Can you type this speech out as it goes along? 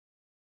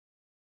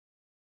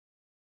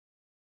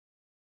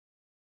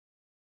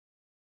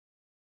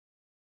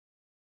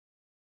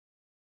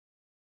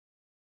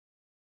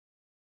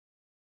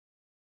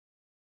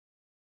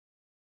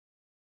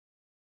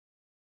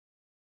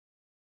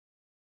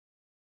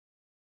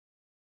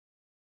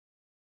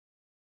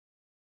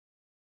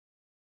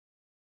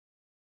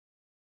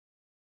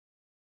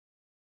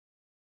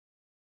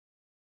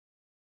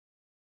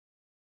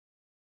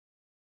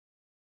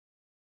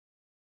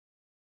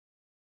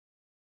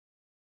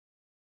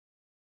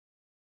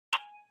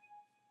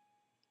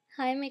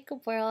Hi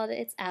Makeup World,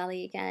 it's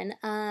Allie again.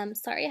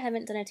 Sorry I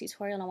haven't done a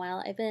tutorial in a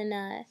while. I've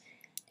been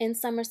in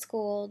summer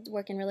school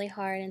working really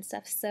hard and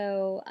stuff,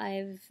 so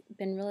I've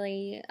been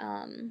really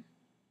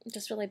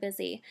just really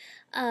busy.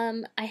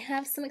 I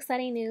have some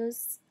exciting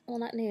news. Well,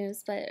 not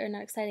news, but or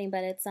not exciting,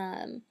 but it's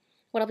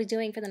what I'll be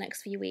doing for the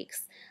next few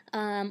weeks.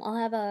 I'll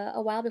have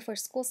a while before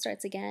school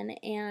starts again,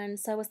 and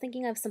so I was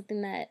thinking of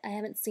something that I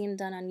haven't seen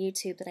done on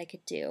YouTube that I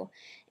could do,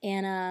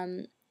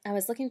 and I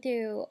was looking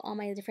through all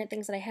my different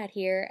things that I had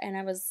here, and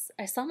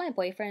I saw my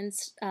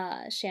boyfriend's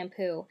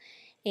shampoo,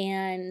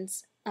 and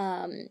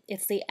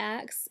it's the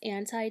Axe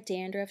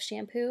Anti-Dandruff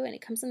Shampoo, and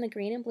it comes in the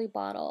green and blue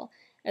bottle,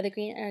 or the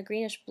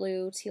greenish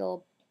blue,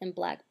 teal, and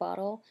black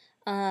bottle.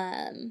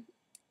 And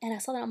I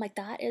saw that, I'm like,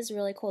 that is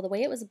really cool. The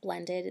way it was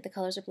blended, the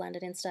colors are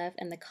blended and stuff,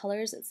 and the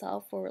colors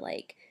itself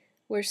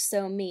were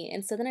so me.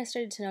 And so then I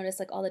started to notice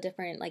like all the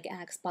different like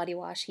Axe body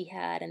wash he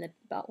had, and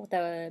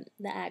the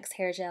Axe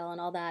hair gel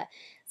and all that.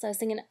 So I was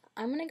thinking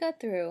I'm gonna go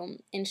through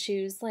and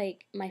choose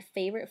like my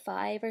favorite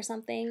 5 or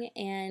something,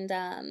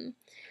 and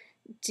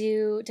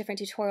do different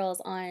tutorials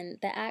on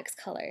the Axe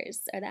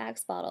colors or the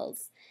Axe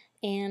bottles.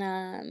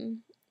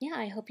 And yeah,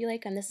 I hope you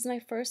like them. This is my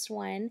first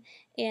one,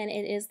 and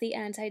it is the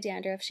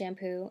anti-dandruff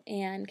shampoo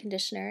and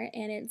conditioner,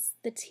 and it's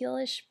the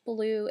tealish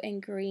blue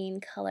and green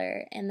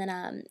color, and then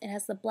it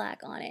has the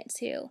black on it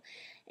too.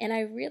 And I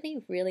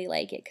really, really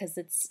like it because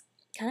it's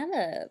kind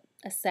of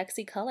a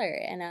sexy color,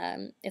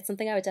 and it's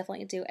something I would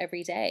definitely do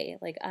every day.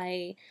 Like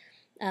I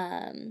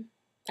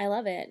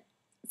love it.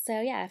 So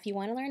yeah, if you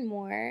want to learn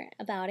more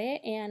about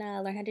it and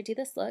learn how to do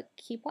this look,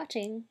 keep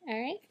watching. All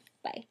right,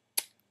 bye.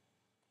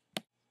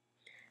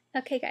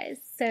 Okay guys,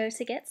 so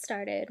to get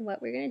started,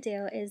 what we're going to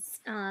do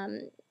is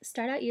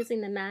start out using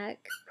the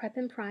MAC Prep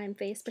and Prime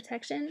Face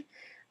Protection.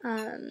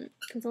 Comes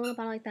in a little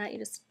bottle like that. You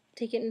just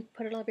take it and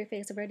put it all over your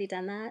face. I've already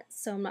done that,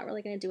 so I'm not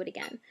really going to do it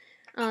again.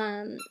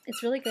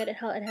 It's really good. It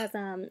has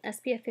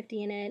SPF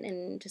 50 in it,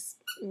 and just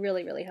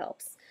really, really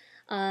helps.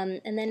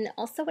 And then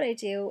also what I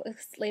do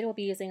is later we'll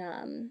be using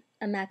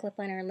a MAC lip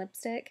liner and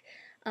lipstick.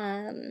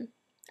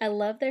 I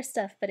love their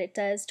stuff, but it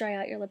does dry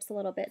out your lips a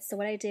little bit. So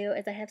what I do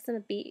is I have some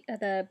of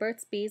the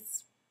Burt's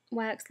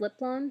Beeswax lip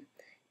balm.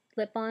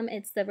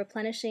 It's the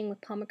replenishing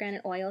with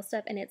pomegranate oil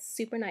stuff, and it's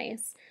super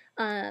nice.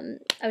 I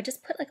would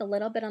just put like a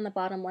little bit on the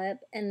bottom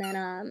lip, and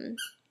then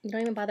you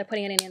don't even bother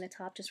putting any on the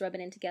top. Just rub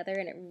it in together,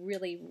 and it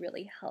really,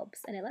 really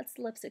helps, and it lets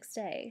the lipstick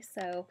stay.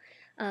 So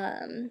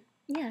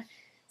yeah.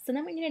 So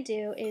then what you're gonna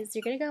do is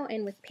you're gonna go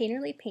in with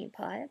Painterly Paint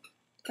Pot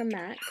from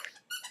MAC.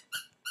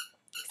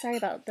 Sorry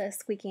about the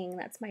squeaking,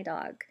 that's my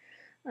dog.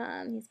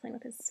 He's playing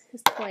with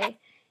his toy.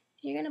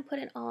 You're going to put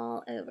it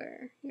all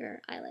over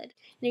your eyelid. And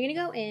you're going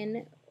to go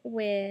in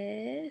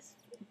with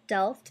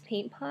Delft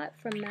Paint Pot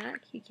from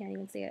MAC. You can't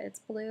even see it. It's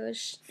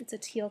bluish. It's a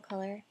teal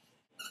color.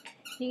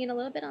 You get a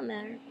little bit on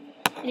there.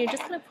 And you're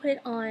just going to put it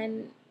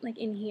on, like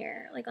in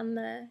here, like on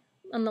the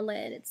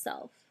lid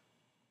itself.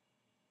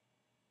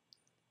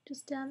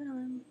 Just dab it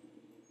on.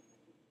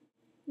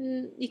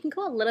 You can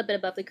go a little bit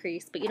above the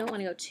crease, but you don't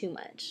want to go too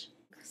much.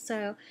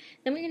 So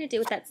then what you're going to do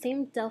with that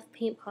same Delft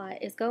paint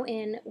pot is go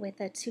in with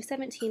a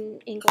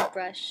 217 angled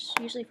brush,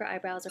 usually for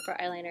eyebrows or for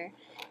eyeliner,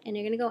 and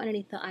you're going to go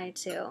underneath the eye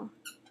too.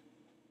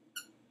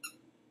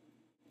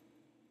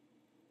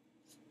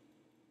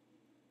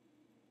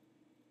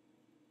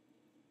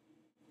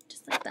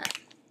 Just like that.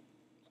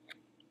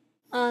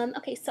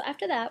 Okay, so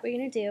after that, what you're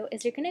going to do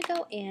is you're going to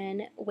go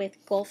in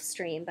with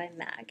Gulfstream by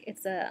MAC.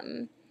 It's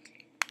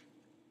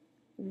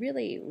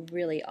really,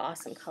 really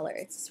awesome color.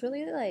 It's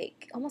really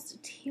like almost a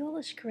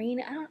tealish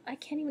green. I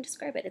can't even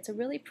describe it. It's a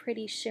really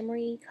pretty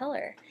shimmery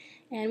color.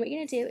 And what you're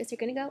gonna do is you're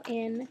gonna go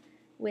in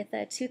with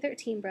a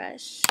 213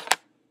 brush,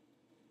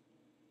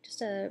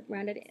 just a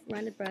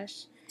rounded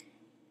brush,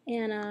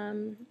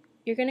 and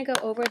you're gonna go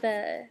over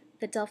the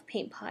Delft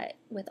paint pot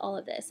with all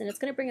of this, and it's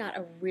gonna bring out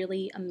a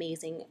really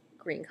amazing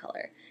green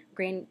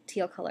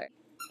teal color.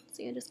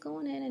 So you're just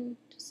going in and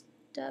just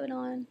dab it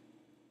on.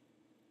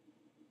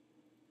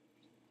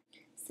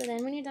 So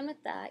then when you're done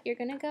with that, you're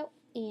going to go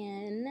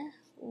in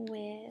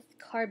with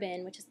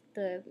Carbon, which is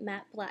the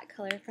matte black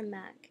color from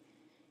MAC.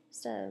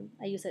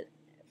 I use it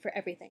for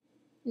everything.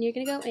 And you're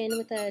going to go in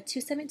with a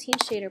 217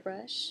 shader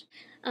brush.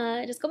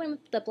 Just go in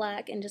with the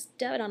black and just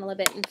dab it on a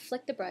little bit and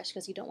flick the brush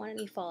because you don't want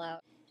any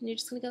fallout. And you're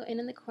just going to go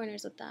in the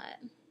corners with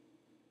that.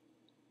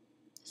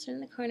 Start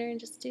in the corner and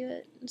just do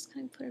it. And just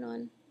kind of put it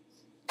on.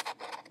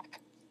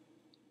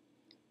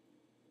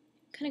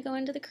 Kind of go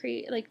into the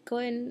crease, like go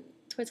in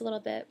towards a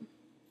little bit.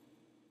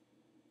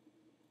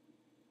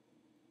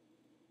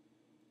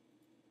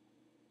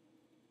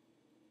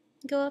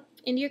 Go up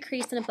into your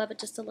crease and above it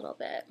just a little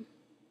bit.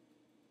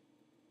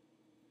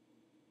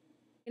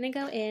 I'm going to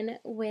go in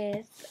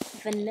with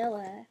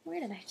Vanilla. Where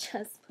did I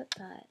just put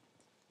that?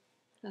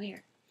 Oh,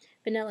 here.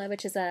 Vanilla,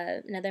 which is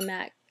another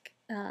MAC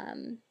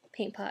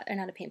paint pot, or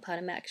not a paint pot,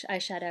 a MAC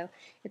eyeshadow.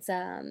 It's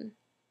a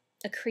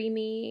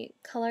creamy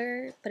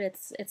color, but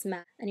it's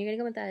matte. And you're going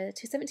to go with the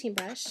 217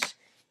 brush,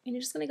 and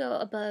you're just going to go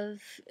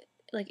above,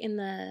 like in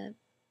the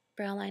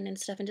brow line and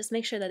stuff, and just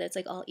make sure that it's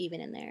like all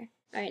even in there.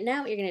 Alright,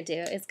 now what you're going to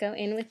do is go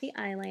in with the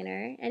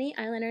eyeliner. Any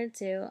eyeliner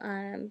too.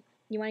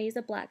 You want to use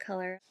a black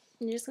color.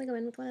 And you're just going to go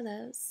in with one of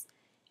those.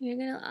 You're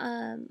going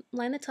to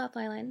line the top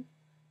eyeline.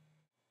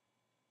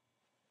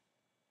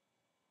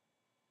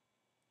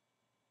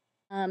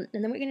 And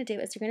then what you're going to do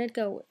is you're going to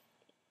go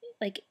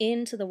like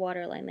into the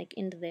waterline, like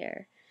into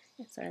there.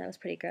 Sorry, that was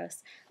pretty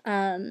gross.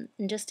 And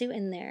just do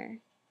in there,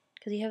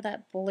 because you have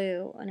that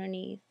blue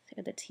underneath,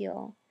 or the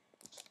teal.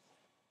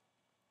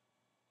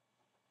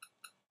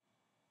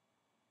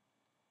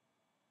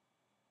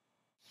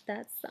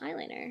 That's the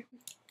eyeliner.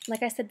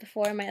 Like I said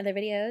before in my other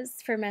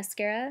videos, for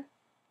mascara,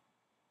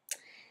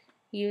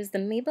 use the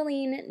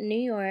Maybelline New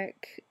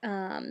York,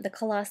 the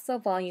Colossal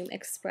Volume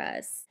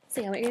Express.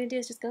 So yeah, what you're going to do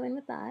is just go in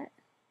with that.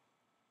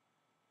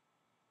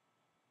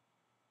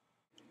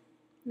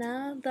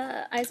 Now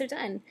the eyes are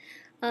done.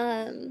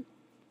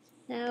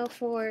 Now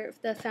for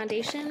the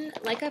foundation,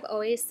 like I've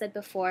always said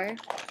before,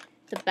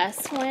 the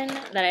best one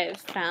that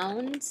I've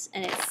found,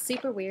 and it's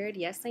super weird,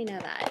 yes I know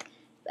that,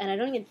 and I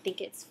don't even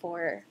think it's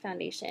for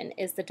foundation,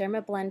 is the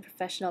Dermablend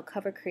Professional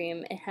Cover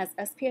Cream. It has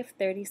SPF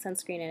 30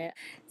 sunscreen in it.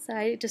 So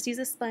I just use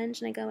a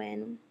sponge and I go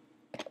in.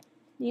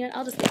 You know,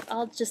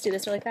 I'll just do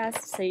this really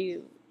fast so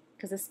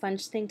because the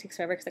sponge thing takes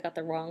forever because I got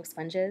the wrong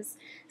sponges.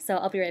 So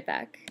I'll be right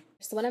back.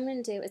 So what I'm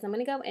going to do is I'm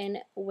going to go in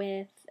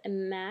with a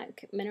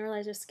MAC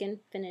Mineralizer Skin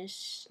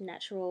Finish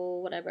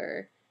Natural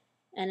whatever,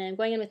 and I'm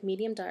going in with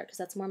medium dark because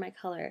that's more my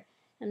color.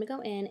 I'm going to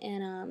go in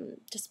and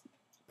just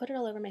put it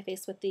all over my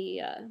face with the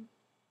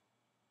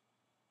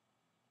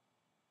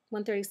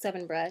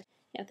 137 brush.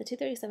 Yeah, the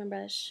 237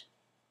 brush.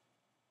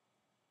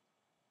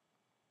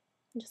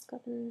 And just go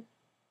up and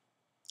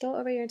go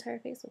over your entire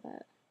face with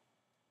that.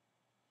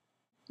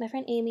 My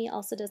friend Amy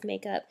also does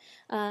makeup.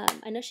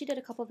 I know she did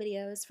a couple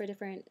videos for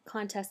different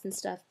contests and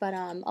stuff, but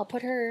I'll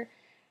put her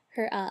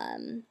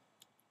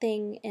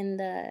thing in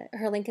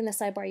her link in the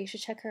sidebar. You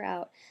should check her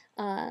out.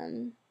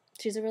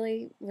 She's a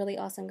really, really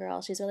awesome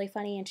girl. She's really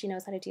funny and she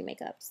knows how to do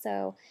makeup,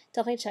 so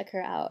definitely check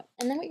her out.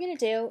 And then what you're going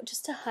to do,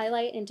 just to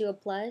highlight and do a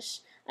blush,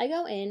 I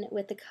go in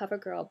with the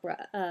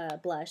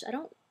CoverGirl blush. I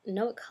don't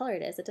know what color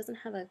it is. It doesn't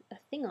have a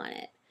thing on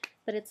it,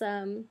 but it's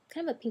kind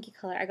of a pinky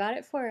color. I got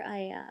it for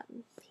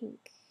pink.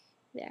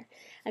 There.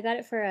 I got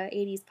it for a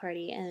 80s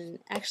party and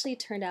actually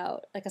turned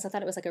out, like I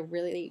thought it was like a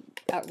really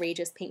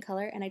outrageous pink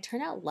color, and I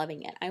turned out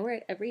loving it. I wear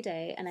it every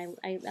day and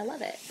I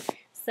love it.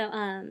 So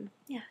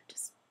yeah,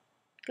 just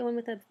go in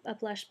with a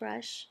blush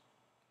brush.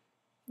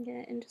 Get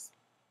it and just,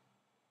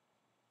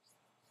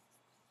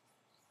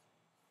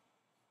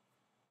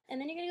 and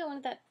then you're gonna go in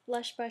with that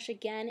blush brush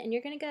again, and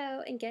you're gonna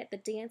go and get the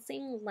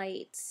Dancing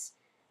Light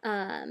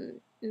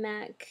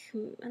MAC,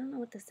 I don't know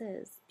what this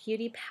is,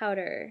 Beauty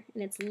Powder,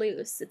 and it's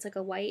loose. It's like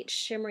a white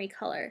shimmery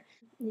color.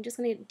 You're just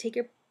going to take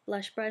your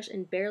blush brush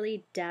and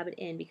barely dab it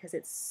in because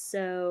it's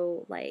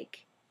so,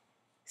 like,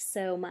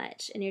 so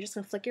much. And you're just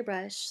going to flick your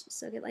brush,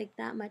 so get like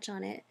that much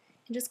on it,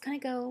 and just kind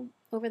of go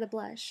over the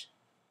blush.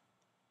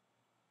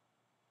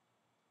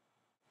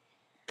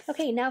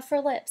 Okay, now for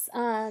lips.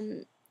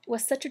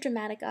 With such a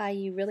dramatic eye,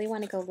 you really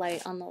want to go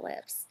light on the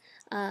lips.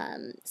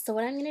 So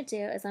what I'm going to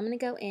do is I'm going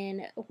to go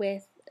in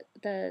with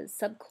the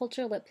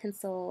Subculture lip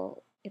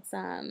pencil. It's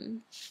I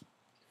don't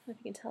know if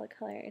you can tell the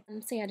color.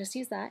 So yeah, just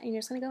use that, and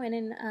you're just gonna go in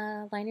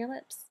and line your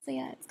lips. So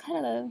yeah, it's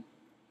kind of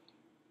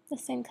the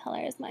same color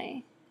as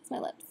my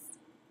lips.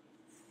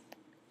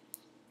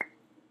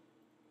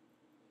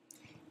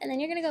 And then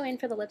you're gonna go in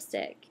for the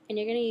lipstick, and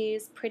you're gonna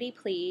use Pretty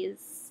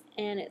Please,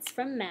 and it's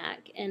from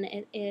MAC, and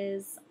it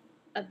is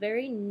a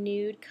very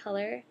nude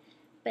color,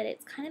 but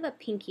it's kind of a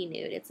pinky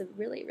nude. It's a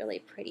really, really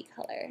pretty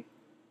color.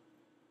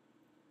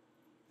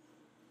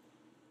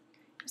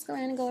 Just go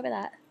in and go over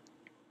that.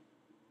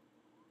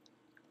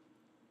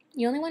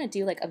 You only want to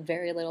do like a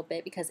very little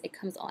bit because it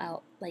comes all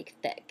out like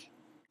thick.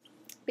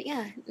 But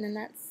yeah, and then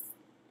that's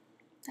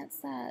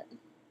that.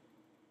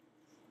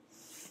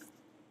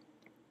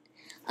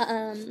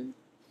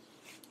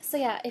 So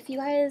yeah, if you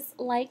guys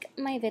like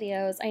my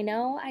videos, I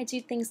know I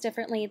do things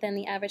differently than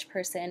the average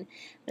person,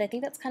 but I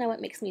think that's kind of what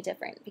makes me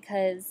different,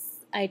 because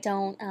I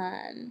don't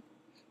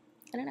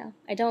know,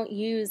 I don't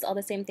use all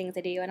the same things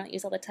I do. I don't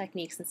use all the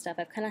techniques and stuff.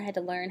 I've kind of had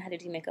to learn how to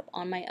do makeup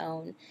on my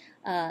own.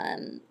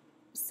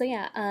 So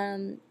yeah,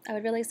 I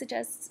would really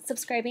suggest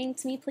subscribing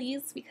to me,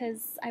 please,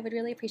 because I would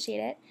really appreciate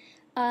it.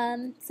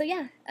 So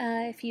yeah,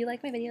 if you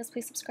like my videos,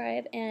 please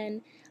subscribe,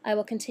 and I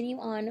will continue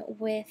on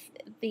with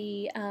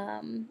the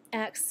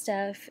Axe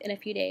stuff in a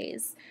few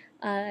days.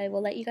 I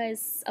will let you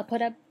guys, I'll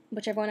put up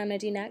whichever one I'm going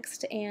to do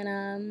next,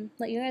 and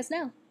let you guys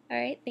know.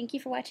 Alright, thank you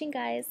for watching,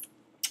 guys.